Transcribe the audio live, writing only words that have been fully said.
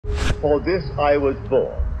For this I was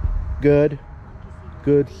born. Good.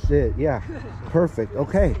 Good sit. Yeah. Perfect.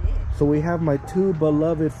 Okay. So we have my two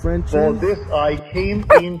beloved Frenchies. For this I came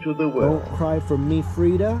into the world. Don't cry for me,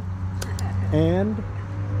 Frida. And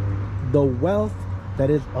the wealth that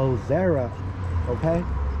is Ozara. Okay?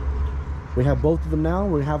 We have both of them now.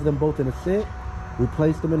 We have them both in a sit. We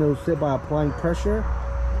place them in a sit by applying pressure.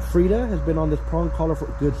 Frida has been on this prong collar for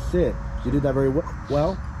a good sit. She did that very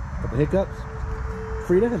well. Couple hiccups.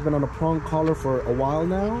 Frida has been on a prong collar for a while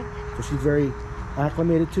now, so she's very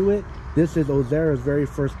acclimated to it. This is Ozara's very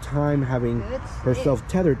first time having herself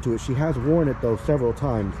tethered to it. She has worn it though several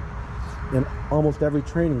times in almost every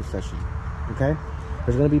training session. Okay?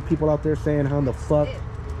 There's gonna be people out there saying, how in the fuck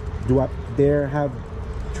do I dare have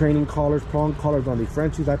training collars, prong collars on these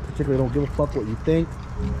Frenchies? I particularly don't give a fuck what you think.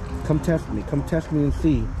 Come test me and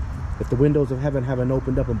see if the windows of heaven haven't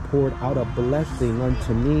opened up and poured out a blessing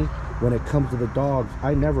unto me. When it comes to the dogs,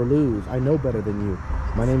 I never lose. I know better than you.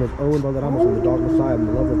 My name is ErwinValderramos. I'm the dog messiah. I'm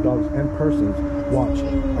the lover of dogs and persons. Watch,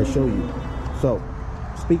 I show you. So,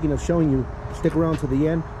 speaking of showing you, stick around to the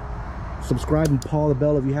end. Subscribe and paw the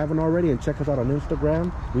bell if you haven't already, and check us out on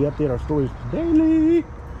Instagram. We update our stories daily.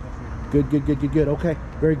 Good. Okay,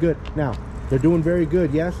 very good. Now, they're doing very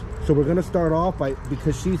good, yes? So we're gonna start off by,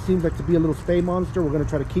 because she seems like to be a little stay monster, we're gonna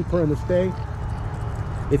try to keep her in the stay.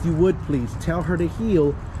 If you would, please, tell her to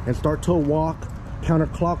heel and start to walk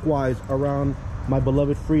counterclockwise around my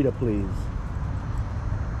beloved Frida, please.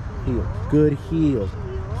 Heel. Good heel.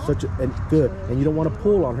 Good. And you don't want to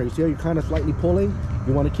pull on her. You see how you're kind of slightly pulling?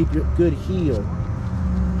 You want to keep your good heel.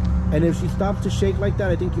 And if she stops to shake like that,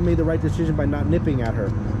 I think you made the right decision by not nipping at her,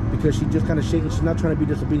 because she just kind of shaking. She's not trying to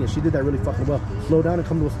be disobedient. She did that really fucking well. Slow down and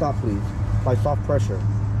come to a stop, please. By soft pressure.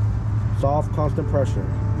 Soft, constant pressure.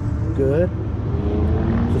 Good.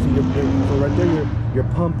 So see, so right there, you're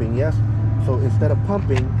pumping, yes? So instead of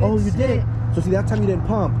pumping, oh, you did it. So see, that time you didn't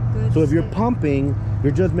pump. So if you're pumping,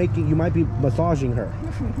 you're just making, you might be massaging her.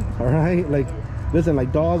 All right? Like, listen,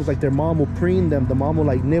 like dogs, like their mom will preen them. The mom will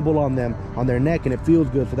like nibble on them, on their neck, and it feels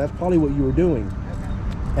good. So that's probably what you were doing.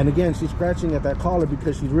 And again, she's scratching at that collar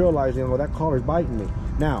because she's realizing, oh, that collar's biting me.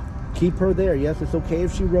 Now, keep her there. Yes, it's okay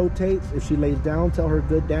if she rotates. If she lays down, tell her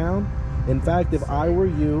good down. In fact, if I were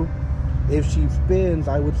you, if she spins,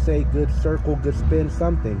 I would say good circle, good spin,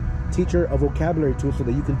 something. Teach her a vocabulary tool so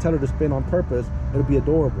that you can tell her to spin on purpose. It'll be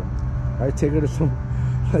adorable. All right, take her to some,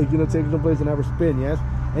 like, you know, take her someplace and have her spin, yes?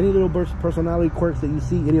 Any little personality quirks that you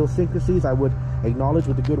see, idiosyncrasies, I would acknowledge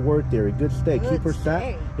with a good word theory. Good stay. Keep her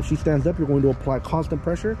sat. If she stands up, you're going to apply constant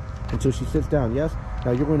pressure until she sits down, yes?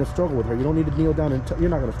 Now, you're going to struggle with her. You don't need to kneel down and you're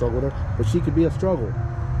not going to struggle with her, but she could be a struggle.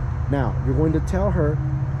 Now, you're going to tell her,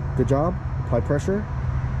 good job, apply pressure.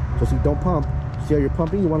 So see, don't pump. See how you're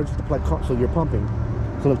pumping? You want to just apply, so you're pumping.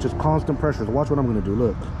 So look, just constant pressure. So watch what I'm going to do.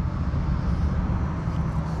 Look.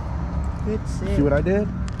 Good sit. See what I did?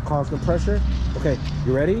 Constant pressure. Okay,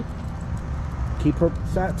 you ready? Keep her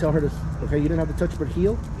sat. Tell her to, okay, you didn't have to touch her, but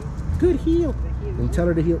heel. Good heel. And tell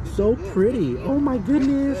her to heel. So pretty. Oh my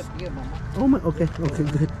goodness. Oh my, okay,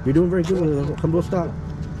 good. You're doing very good with it. Come to a stop.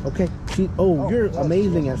 Okay, you're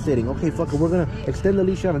amazing at sitting. Okay, fuck it, we're gonna extend the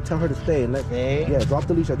leash out and tell her to stay and yeah, drop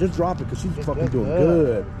the leash out. Just drop it, because she's fucking doing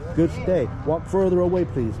good. Good stay. Walk further away,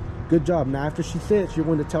 please. Good job. Now, after she sits, you're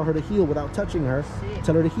going to tell her to heel without touching her.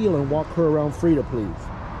 Tell her to heel and walk her around Frida, please.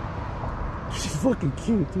 She's fucking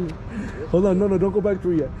cute, too. Hold on, no, don't go back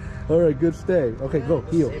through yet. All right, good stay. Okay, go,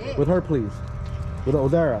 heel. With her, please. With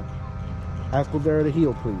Ozara. Ask Ozara to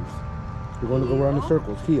heel, please. You're going to go around in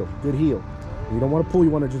circles. Heel. Good heel. You don't want to pull, you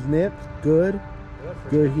want to just nip. Good.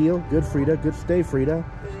 Good heel. Good Frida. Good stay, Frida.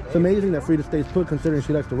 It's amazing that Frida stays put, considering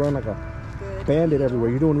she likes to run like a bandit everywhere.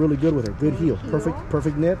 You're doing really good with her. Good heel.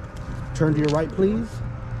 Perfect nip. Turn to your right, please.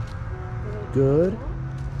 Good.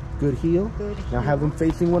 Good heel. Now have them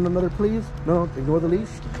facing one another, please. No, ignore the leash.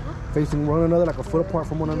 Facing one another like a foot apart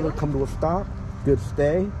from one another. Come to a stop. Good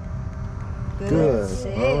stay. Good.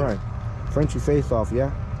 All right. Frenchie face off,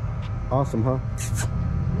 yeah? Awesome, huh?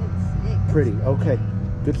 Pretty. Okay.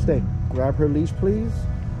 Good stay. Grab her leash, please.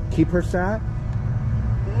 Keep her sat.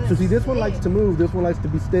 So see, this one likes to move. This one likes to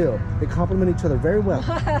be still. They complement each other very well.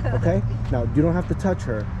 Okay? Now, you don't have to touch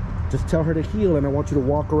her. Just tell her to heel, and I want you to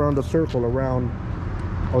walk around a circle around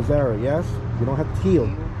Ozara, yes? You don't have to heel.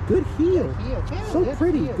 Good heel. So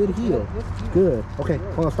pretty. Good heel. Good. Okay,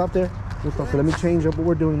 hold on. Stop there. So let me change up what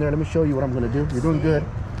we're doing there. Let me show you what I'm going to do. You're doing good.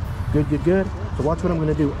 Good. So watch what I'm going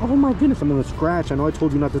to do. Oh my goodness, I'm going to scratch. I know I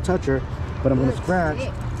told you not to touch her, but I'm going to scratch.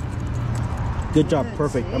 Good job.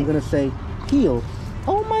 Perfect. I'm going to say heel.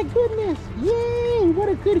 Oh my goodness. Yay. What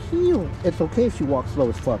a good heel. It's okay if she walks slow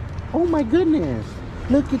as fuck. Oh my goodness.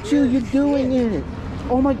 Look at you. You're doing it.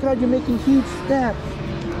 Oh my God, you're making huge steps.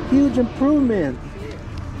 Huge improvements.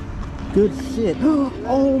 Good sit.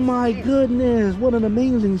 Oh my goodness, what an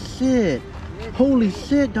amazing sit. Holy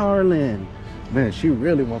sit, darling. Man, she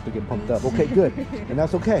really wants to get pumped up. Okay, good. And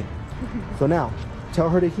that's okay. So now, tell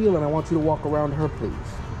her to heel, and I want you to walk around her, please.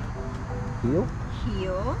 Heel.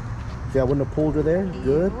 Heel. See, I wouldn't have pulled her there. Heel.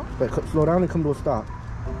 Good. But slow down and come to a stop,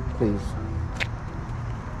 please.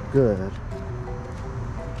 Good.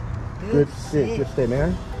 Good sit. Good stay,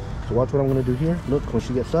 man. So watch what I'm going to do here. Look, when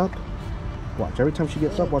she gets up, watch. Every time she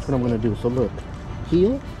gets up, watch what I'm going to do. So look.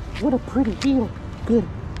 Heel. What a pretty heel. Good.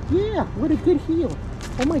 Yeah, what a good heel.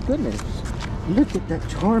 Oh my goodness. Look at that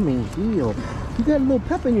charming heel. You got a little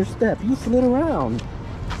pep in your step. You slid around.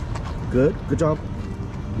 Good. Good job.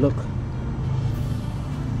 Look.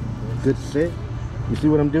 Good sit. You see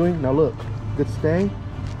what I'm doing? Now look. Good stay.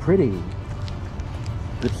 Pretty.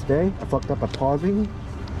 Good stay. I fucked up by pausing.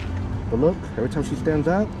 But look, every time she stands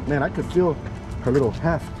up, man, I could feel her little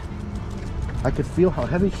heft. I could feel how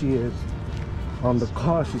heavy she is on the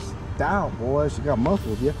car. She's stout, boy. She got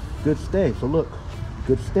muscles, yeah. Good stay. So look.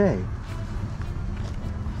 Good stay.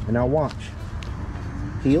 And now watch.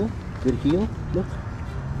 Heel. Good heel. Look.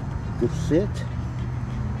 Good sit.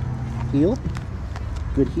 Heel.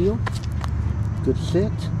 Good heel. Good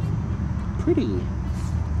sit. Pretty.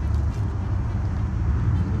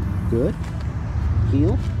 Good.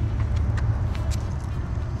 Heel.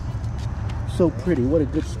 So pretty. What a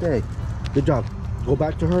good stay. Good job. Go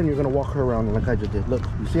back to her and you're going to walk her around like I just did. Look.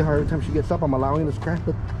 You see how every time she gets up, I'm allowing this crack?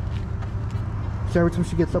 Look. See, every time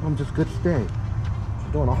she gets up, I'm just good stay.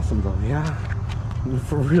 She's doing awesome though. Yeah.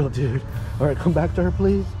 For real, dude. All right, come back to her,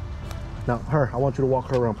 please. Now, her, I want you to walk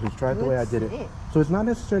her around, please. Try it the way I did it. So it's not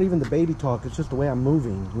necessarily even the baby talk. It's just the way I'm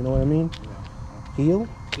moving. You know what I mean? Heel.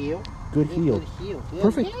 Heel. Good heel. Good heel. Good.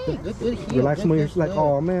 Perfect. Yeah, good heel. Relax when you're Good, like, good.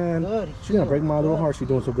 oh man, Good she's gonna break my little heel. heart. She's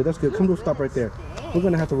doing so good. That's good. Come to a stop right there. We're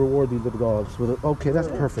gonna have to reward these little dogs with it. Okay, that's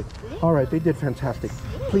perfect. All right, they did fantastic.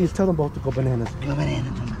 Please tell them both to go bananas. Go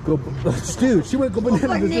bananas. Go, dude. She went go bananas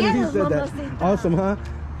as soon as he said that. Awesome, huh?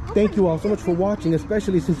 Thank you all so much for watching,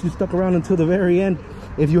 especially since you stuck around until the very end.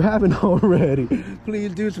 If you haven't already,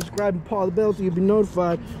 please do subscribe and paw the bell so you'll be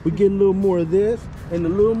notified. We get a little more of this and a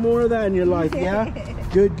little more of that in your life, yeah?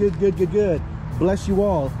 Good, good, good, good, good. Bless you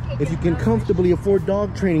all. If you can comfortably afford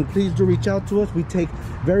dog training, please do reach out to us. We take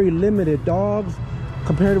very limited dogs.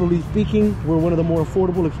 Comparatively speaking, we're one of the more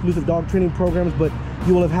affordable exclusive dog training programs, but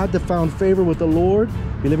you will have had to found favor with the Lord,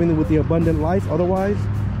 be living with the abundant life. Otherwise,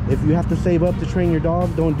 if you have to save up to train your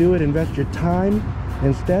dog, don't do it. Invest your time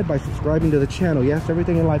instead by subscribing to the channel. Yes,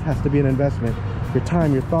 everything in life has to be an investment. Your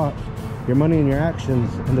time, your thoughts, your money, and your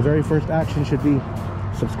actions. And the very first action should be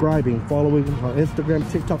subscribing, following on Instagram,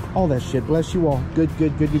 TikTok, all that shit. Bless you all. Good,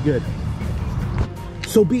 good, good, good, good.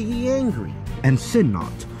 So be ye angry and sin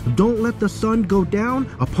not. Don't let the sun go down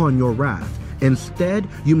upon your wrath. Instead,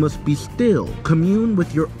 you must be still, commune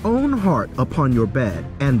with your own heart upon your bed,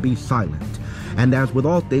 and be silent. And as with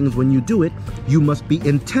all things, when you do it, you must be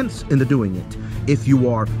intense in the doing it. If you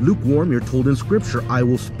are lukewarm, you're told in Scripture, I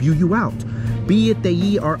will spew you out. Be it that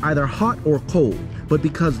ye are either hot or cold, but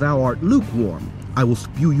because thou art lukewarm, I will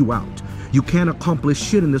spew you out. You can't accomplish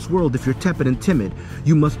shit in this world if you're tepid and timid.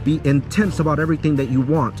 You must be intense about everything that you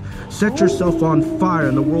want. Set yourself on fire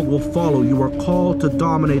and the world will follow. You are called to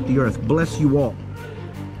dominate the earth. Bless you all.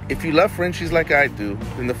 If you love Frenchies like I do,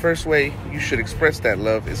 then the first way you should express that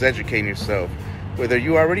love is educating yourself. Whether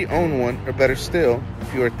you already own one, or better still,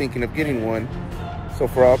 if you are thinking of getting one. So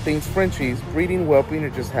for all things Frenchies, breeding, whelping, or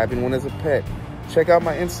just having one as a pet, check out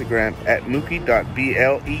my Instagram at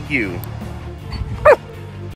Mookiedotbleu.